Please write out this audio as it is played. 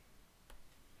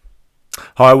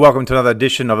Hi, welcome to another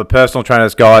edition of a Personal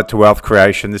Trainer's Guide to Wealth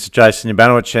Creation. This is Jason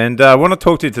Yabanowicz, and I want to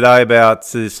talk to you today about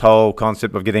this whole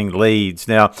concept of getting leads.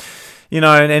 Now, in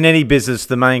any business,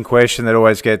 the main question that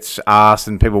always gets asked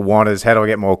and people want is, how do I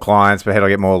get more clients, but how do I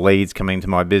get more leads coming to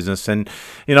my business? And,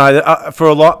 for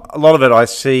a lot of it, I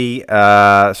see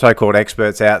so-called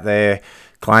experts out there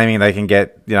claiming they can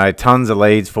get, tons of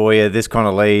leads for you, this kind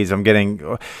of leads. I'm getting,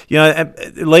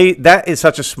 that is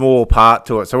such a small part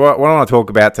to it. So what I want to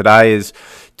talk about today is,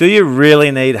 do you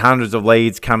really need hundreds of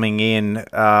leads coming in,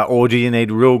 or do you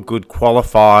need real good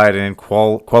qualified and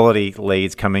quality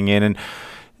leads coming in? And,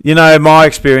 my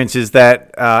experience is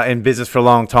that in business for a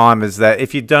long time is that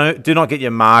if you do not get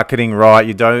your marketing right,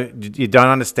 you don't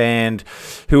understand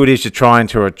who it is you're trying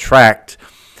to attract,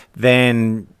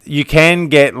 then you can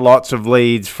get lots of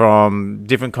leads from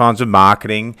different kinds of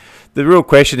marketing. The real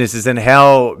question is then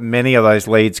how many of those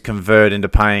leads convert into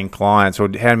paying clients, or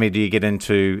how many do you get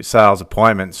into sales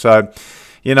appointments? So,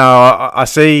 I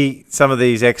see some of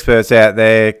these experts out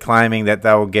there claiming that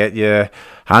they will get you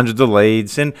hundreds of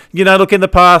leads. And, look, in the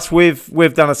past,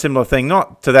 we've done a similar thing,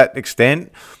 not to that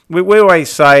extent. We always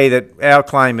say that our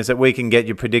claim is that we can get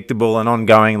you predictable and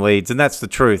ongoing leads, and that's the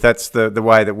truth. That's the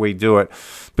way that we do it,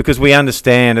 because we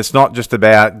understand it's not just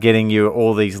about getting you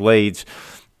all these leads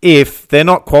if they're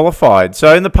not qualified.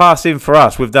 So in the past, even for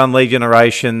us, we've done lead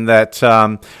generation that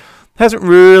hasn't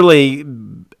really...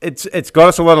 It's got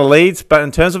us a lot of leads, but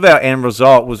in terms of our end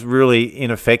result, was really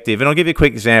ineffective. And I'll give you a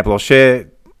quick example. I'll share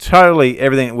totally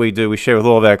everything that we do. We share with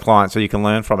all of our clients so you can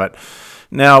learn from it.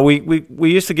 Now, we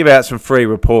used to give out some free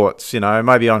reports,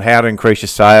 maybe on how to increase your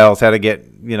sales, how to get,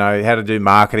 how to do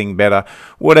marketing better,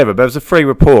 whatever. But it was a free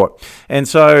report. And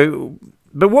so,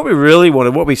 but what we really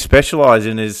wanted, what we specialize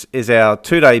in is our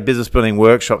 2-day business building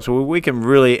workshops where we can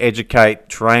really educate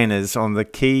trainers on the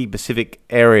key specific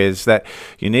areas that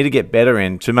you need to get better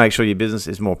in to make sure your business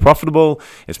is more profitable,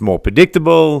 it's more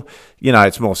predictable,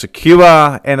 it's more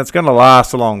secure, and it's going to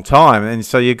last a long time. And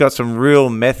so you've got some real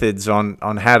methods on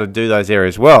how to do those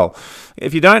areas well.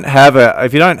 If you don't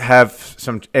have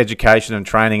some education and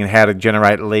training in how to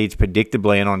generate leads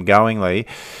predictably and ongoingly,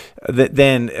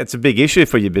 then it's a big issue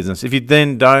for your business. If you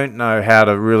then don't know how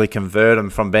to really convert them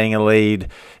from being a lead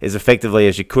as effectively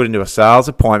as you could into a sales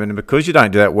appointment, and because you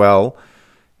don't do that well,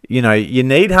 you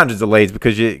need hundreds of leads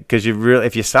because you really,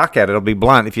 if you suck at it, I'll be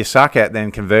blunt, if you suck at then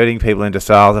converting people into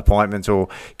sales appointments or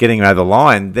getting them over the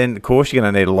line, then of course you're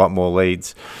going to need a lot more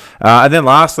leads. And then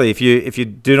lastly, if you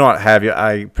do not have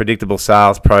a predictable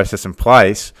sales process in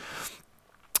place,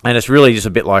 and it's really just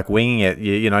a bit like winging it.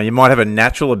 You might have a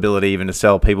natural ability even to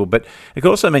sell people, but it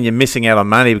could also mean you're missing out on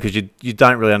money because you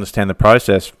don't really understand the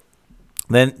process.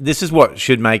 Then this is what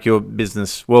should make your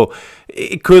business, well,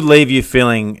 it could leave you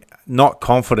feeling not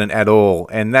confident at all,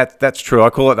 and that's true. I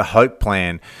call it the hope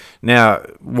plan. Now,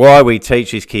 why we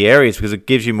teach these key areas, because it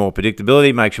gives you more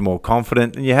predictability, makes you more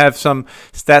confident, and you have some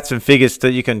stats and figures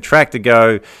that you can track to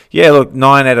go, yeah, look,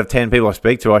 9 out of 10 people I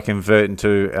speak to, I convert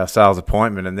into a sales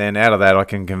appointment, and then out of that, I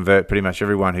can convert pretty much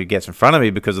everyone who gets in front of me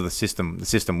because of the system. The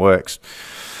system works.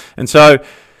 And so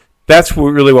that's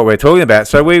really what we're talking about.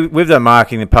 So we've done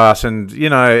marketing in the past, and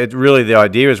it really, the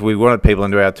idea is we wanted people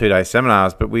into our 2-day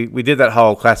seminars, but we did that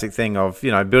whole classic thing of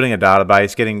building a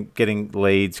database, getting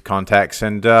leads, contacts,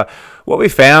 and what we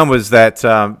found was that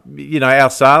our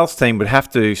sales team would have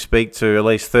to speak to at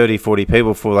least 30-40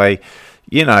 people before they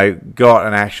got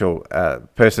an actual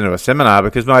person to a seminar,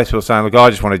 because most people were saying, look, I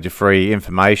just wanted your free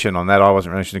information on that, I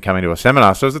wasn't really interested in coming to a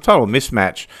seminar. So it was a total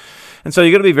mismatch. And so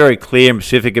you've got to be very clear and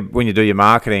specific when you do your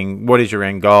marketing. What is your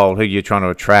end goal? Who you're trying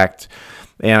to attract?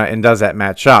 And does that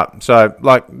match up? So,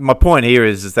 like, my point here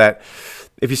is that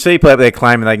if you see people out there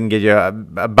claiming they can get you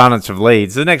an abundance of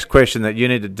leads, the next question that you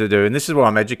need to do, and this is what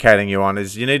I'm educating you on,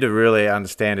 is you need to really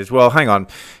understand is, well, hang on,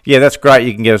 yeah, that's great,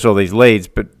 you can get us all these leads,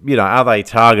 but, are they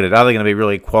targeted? Are they going to be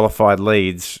really qualified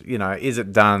leads? Is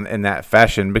it done in that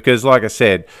fashion? Because, like I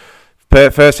said,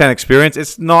 first-hand experience,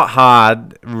 it's not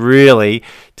hard really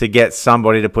to get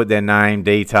somebody to put their name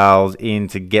details in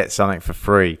to get something for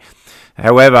free.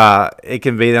 However, it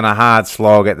can be then a hard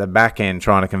slog at the back end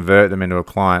trying to convert them into a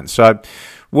client. So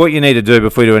what you need to do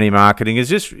before you do any marketing is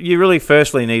just, you really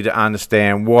firstly need to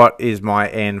understand what is my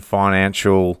end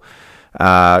financial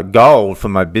goal for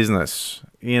my business.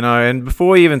 And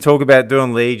before you even talk about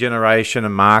doing lead generation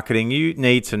and marketing, you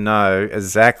need to know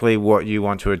exactly what you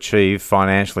want to achieve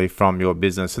financially from your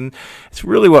business. And it's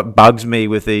really what bugs me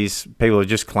with these people who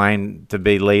just claim to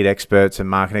be lead experts and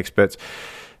marketing experts.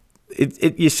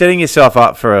 You're setting yourself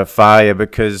up for a failure,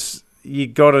 because you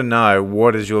got to know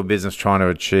what is your business trying to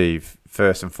achieve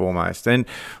first and foremost. And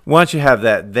once you have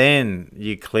that, then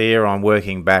you're clear on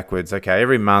working backwards. Okay,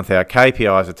 every month our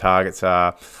KPIs or targets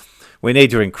are, we need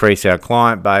to increase our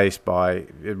client base by,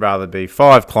 it'd rather be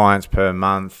 5 clients per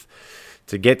month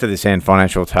to get to this end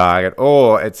financial target,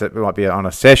 or it might be on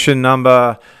a session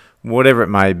number, whatever it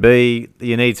may be.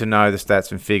 You need to know the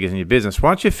stats and figures in your business.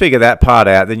 Once you figure that part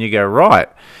out, then you go, right,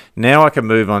 now I can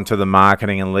move on to the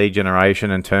marketing and lead generation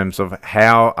in terms of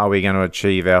how are we going to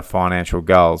achieve our financial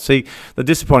goals. See, the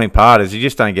disappointing part is you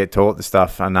just don't get taught this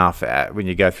stuff enough when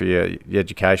you go through your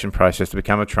education process to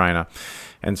become a trainer.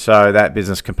 And so that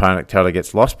business component totally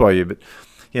gets lost by you. But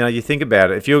you think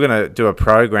about it. If you're going to do a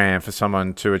program for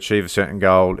someone to achieve a certain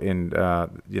goal in,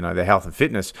 their health and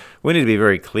fitness, we need to be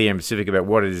very clear and specific about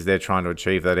what it is they're trying to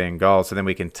achieve that end goal. So then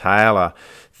we can tailor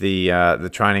the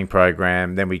training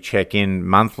program. Then we check in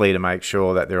monthly to make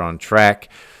sure that they're on track.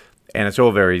 And it's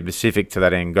all very specific to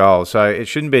that end goal. So it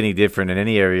shouldn't be any different in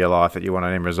any area of your life that you want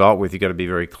an end result with. You've got to be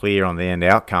very clear on the end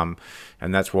outcome.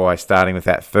 And that's why starting with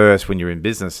that first when you're in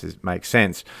business makes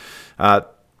sense.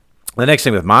 The next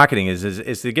thing with marketing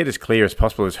is to get as clear as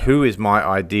possible as who is my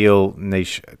ideal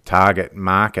niche target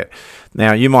market.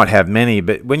 Now, you might have many,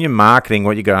 but when you're marketing,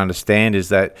 what you got to understand is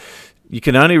that you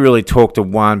can only really talk to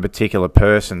one particular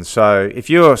person. So if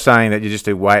you're saying that you just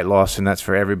do weight loss and that's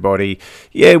for everybody,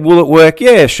 yeah, will it work?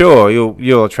 Yeah, sure,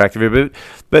 you'll attract everybody.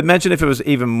 But imagine if it was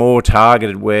even more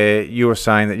targeted, where you were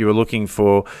saying that you were looking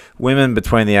for women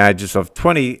between the ages of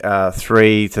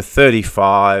 23 to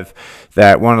 35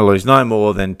 that want to lose no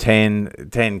more than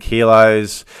 10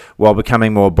 kilos while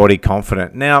becoming more body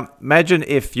confident. Now, imagine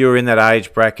if you're in that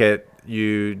age bracket,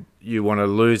 you want to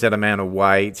lose that amount of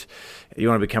weight, you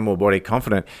want to become more body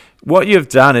confident. What you've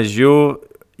done is you're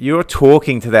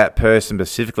talking to that person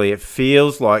specifically. It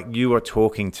feels like you are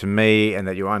talking to me and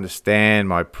that you understand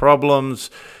my problems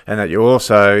and that you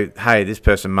also, hey, this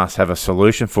person must have a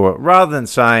solution for it, rather than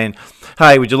saying,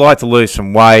 hey, would you like to lose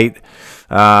some weight?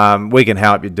 We can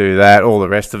help you do that, all the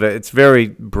rest of it. It's very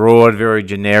broad, very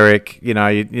generic. You're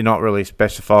not really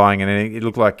specifying anything. It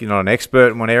looks like you're not an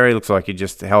expert in one area. It looks like you're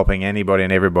just helping anybody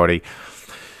and everybody.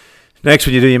 Next,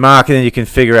 when you do your marketing, you can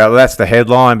figure out, well, that's the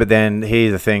headline, but then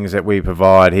here's the things that we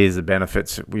provide. Here's the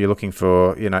benefits. You're looking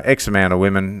for, X amount of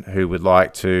women who would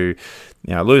like to,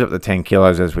 lose up to 10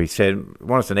 kilos, as we said.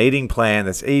 Want us an eating plan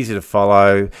that's easy to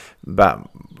follow, but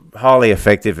highly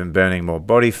effective in burning more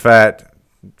body fat,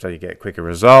 so you get quicker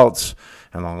results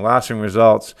and long-lasting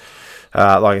results.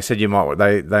 Like I said, they might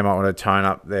want to tone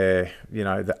up their,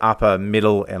 the upper,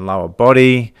 middle, and lower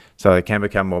body so they can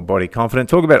become more body confident.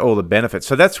 Talk about all the benefits.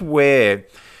 So that's where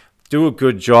do a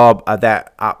good job of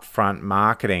that upfront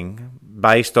marketing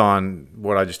based on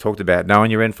what I just talked about,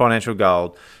 knowing your end financial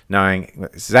goal, knowing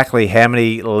exactly how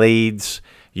many leads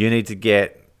you need to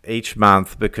get each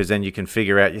month, because then you can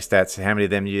figure out your stats, how many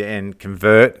of them you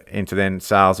convert into then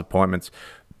sales appointments.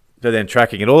 So then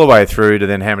tracking it all the way through to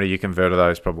then how many you convert of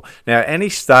those probably. Now, any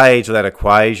stage of that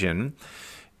equation,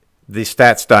 the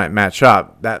stats don't match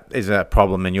up. That is a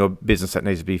problem in your business that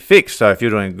needs to be fixed. So if you're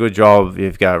doing a good job,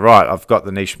 you go, right, I've got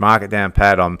the niche market down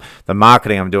pat. The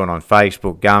marketing I'm doing on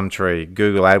Facebook, Gumtree,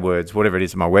 Google AdWords, whatever it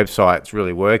is on my website, it's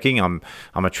really working. I'm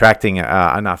attracting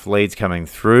enough leads coming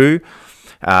through.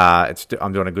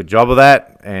 I'm doing a good job of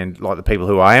that. And like the people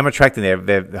who I am attracting,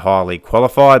 they're highly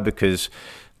qualified because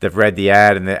they've read the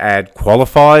ad and the ad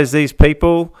qualifies these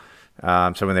people.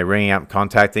 So when they're ringing up,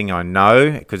 contacting, I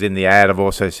know, because in the ad I've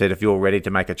also said if you're ready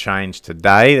to make a change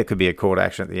today, that could be a call to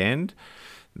action at the end,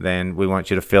 then we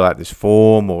want you to fill out this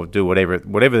form or do whatever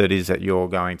it is that you're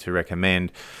going to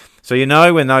recommend. So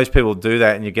when those people do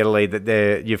that and you get a lead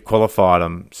that you've qualified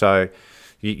them. So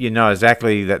you know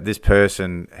exactly that this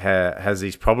person has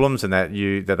these problems and that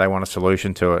they want a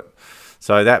solution to it.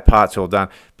 So that part's all done.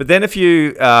 But then if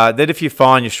you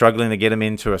find you're struggling to get them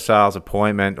into a sales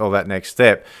appointment or that next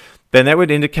step, then that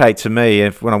would indicate to me,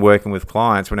 when I'm working with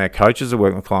clients, when our coaches are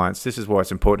working with clients, this is why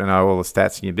it's important to know all the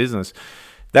stats in your business.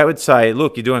 That would say,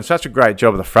 look, you're doing such a great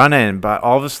job at the front end, but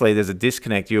obviously there's a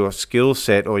disconnect. Your skill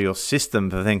set or your system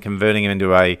for then converting them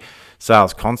into a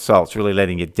sales consult's really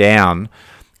letting you down,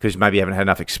 because maybe you haven't had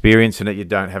enough experience in it, you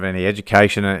don't have any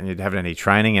education in it, and you haven't any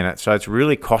training in it. So it's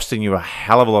really costing you a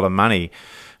hell of a lot of money,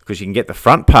 because you can get the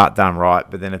front part done right,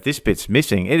 but then if this bit's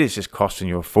missing, it is just costing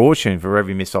you a fortune for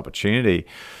every missed opportunity.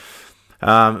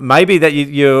 Maybe that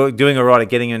you're doing all right at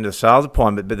getting into the sales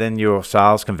appointment, but then your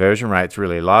sales conversion rate's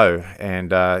really low. And,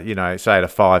 say out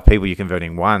of 5 people, you're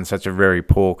converting 1. So it's a very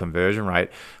poor conversion rate.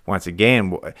 Once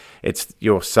again, it's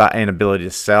your inability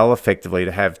to sell effectively,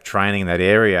 to have training in that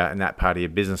area and that part of your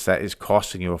business that is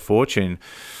costing you a fortune.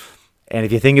 And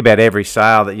if you think about every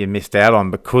sale that you missed out on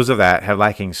because of that, have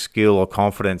lacking skill or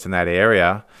confidence in that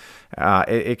area,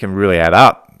 it can really add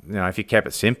up. If you kept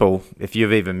it simple, if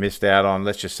you've even missed out on,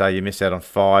 let's just say you missed out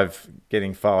on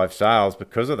getting 5 sales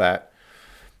because of that.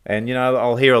 And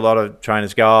I'll hear a lot of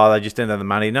trainers go, "Oh, they just didn't have the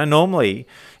money." No, normally,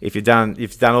 if you've done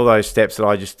all those steps that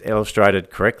I just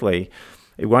illustrated correctly,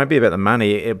 it won't be about the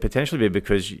money. It'll potentially be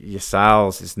because your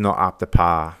sales is not up to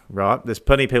par, right? There's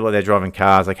plenty of people out there driving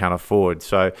cars they can't afford.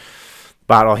 So,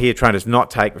 but I'll hear trainers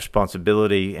not take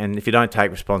responsibility, and if you don't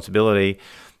take responsibility,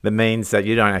 that means that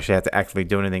you don't actually have to actively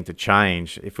do anything to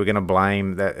change. If we're going to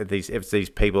blame if these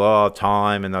people,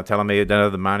 time, and they're telling me you don't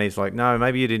have the money, it's like, no,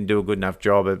 maybe you didn't do a good enough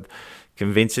job of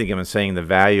convincing them and seeing the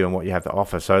value and what you have to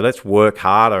offer. So let's work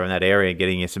harder in that area,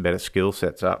 getting you some better skill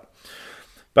sets up.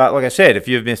 But like I said, if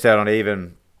you've missed out on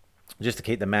even, just to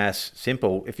keep the maths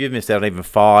simple, if you've missed out on even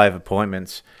 5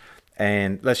 appointments,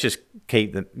 and let's just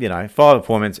keep the 5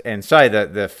 appointments, and say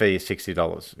that the fee is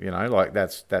 $60, like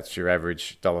that's your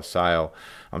average dollar sale.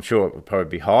 I'm sure it would probably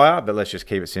be higher, but let's just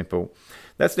keep it simple.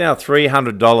 That's now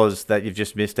 $300 that you've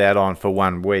just missed out on for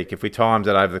 1 week. If we times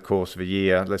that over the course of a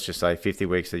year, let's just say 50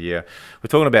 weeks a year, we're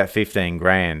talking about 15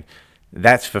 grand.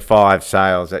 That's for 5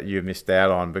 sales that you've missed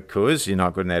out on because you're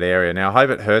not good in that area. Now, I hope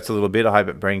it hurts a little bit. I hope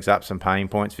it brings up some pain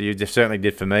points for you. It certainly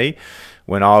did for me.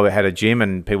 When I had a gym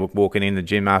and people walking in the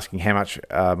gym asking how much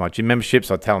my gym memberships,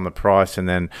 I'd tell them the price, and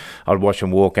then I'd watch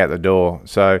them walk out the door.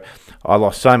 So I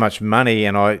lost so much money,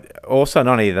 and I also,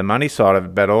 not only the money side of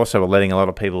it, but also letting a lot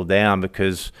of people down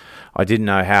because I didn't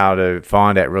know how to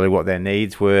find out really what their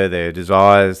needs were, their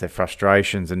desires, their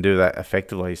frustrations, and do that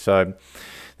effectively. So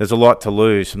there's a lot to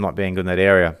lose from not being good in that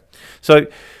area. So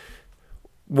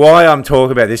why I'm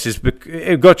talking about this is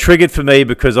it got triggered for me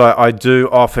because I do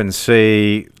often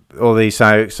see all these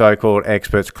so-called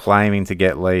experts claiming to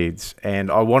get leads.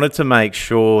 And I wanted to make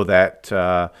sure that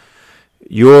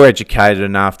you're educated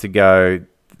enough to go,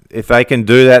 if they can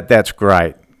do that, that's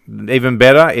great. Even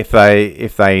better, if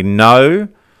they know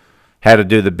how to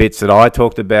do the bits that I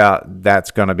talked about, that's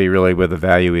going to be really where the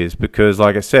value is. Because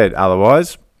like I said,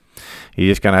 otherwise, you're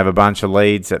just going to have a bunch of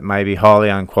leads that may be highly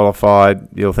unqualified.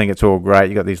 You'll think it's all great.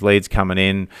 You've got these leads coming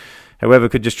in. However,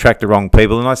 could just track the wrong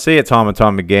people. And I see it time and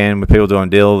time again with people doing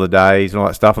deal of the days and all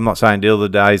that stuff. I'm not saying deal of the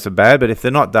days are bad, but if they're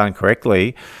not done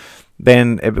correctly,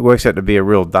 then it works out to be a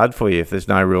real dud for you if there's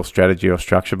no real strategy or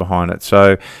structure behind it.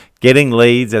 So getting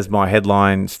leads, as my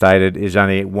headline stated, is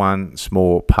only one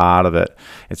small part of it.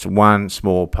 It's one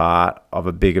small part of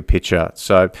a bigger picture.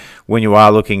 So when you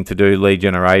are looking to do lead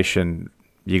generation,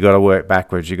 you got to work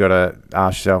backwards. You got to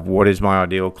ask yourself, what is my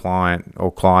ideal client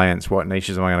or clients? What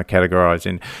niches am I going to categorize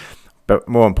in? But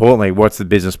more importantly, what's the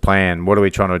business plan? What are we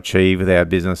trying to achieve with our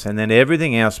business? And then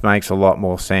everything else makes a lot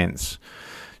more sense.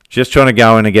 Just trying to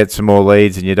go in and get some more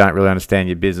leads and you don't really understand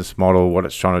your business model, what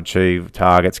it's trying to achieve,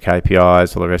 targets,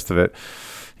 KPIs, all the rest of it.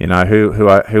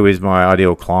 Who is my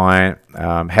ideal client?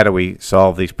 How do we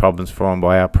solve these problems for them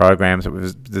by our programs that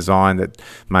we've designed that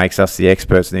makes us the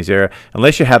experts in this area?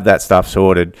 Unless you have that stuff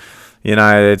sorted,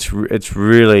 it's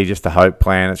really just a hope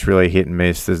plan. It's really hit and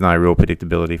miss. There's no real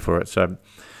predictability for it. So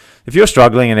if you're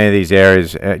struggling in any of these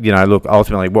areas, look,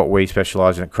 ultimately what we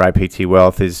specialise in at Create PT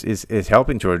Wealth is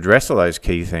helping to address all those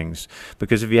key things.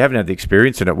 Because if you haven't had the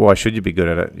experience in it, why should you be good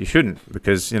at it? You shouldn't,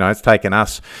 because, it's taken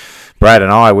us, Brad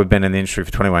and I, we've been in the industry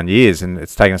for 21 years, and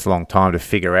it's taken us a long time to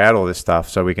figure out all this stuff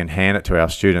so we can hand it to our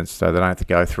students so they don't have to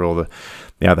go through all the,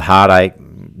 the heartache,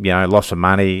 loss of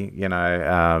money,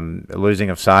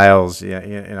 losing of sales,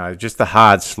 just the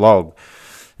hard slog.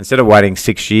 Instead of waiting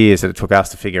 6 years that it took us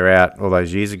to figure out all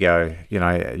those years ago, you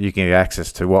can get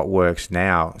access to what works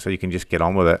now, so you can just get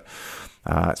on with it.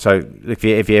 So if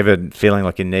you're ever feeling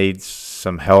like you need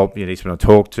some help, you need someone to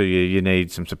talk to, you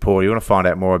need some support, you want to find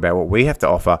out more about what we have to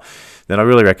offer, then I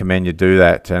really recommend you do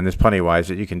that. And there's plenty of ways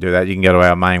that you can do that. You can go to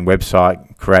our main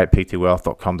website,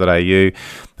 createptwealth.com.au.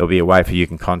 There'll be a way for you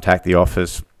can contact the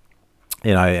office.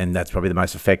 And that's probably the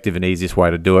most effective and easiest way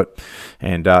to do it.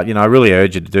 And I really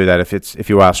urge you to do that. If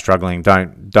you are struggling,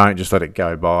 don't just let it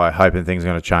go by hoping things are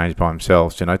going to change by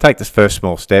themselves. Take this first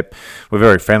small step. We're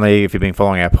very friendly. If you've been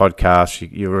following our podcast,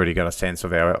 you've already got a sense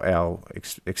of our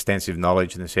extensive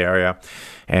knowledge in this area.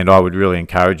 And I would really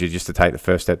encourage you just to take the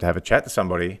first step to have a chat to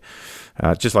somebody,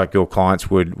 just like your clients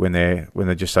would when they're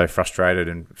just so frustrated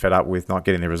and fed up with not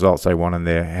getting the results they want in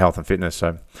their health and fitness.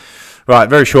 So. Right,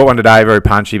 very short one today, very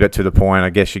punchy, but to the point.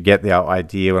 I guess you get the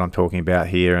idea what I'm talking about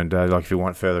here. And if you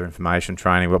want further information,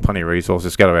 training, we've got plenty of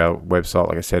resources. Go to our website,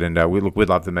 like I said, and we'd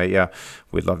love to meet you.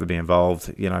 We'd love to be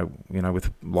involved,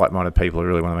 with like-minded people who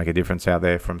really want to make a difference out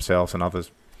there for themselves and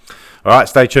others. All right,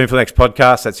 stay tuned for the next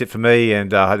podcast. That's it for me,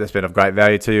 and I hope that's been of great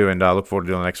value to you, and I look forward to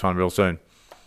doing the next one real soon.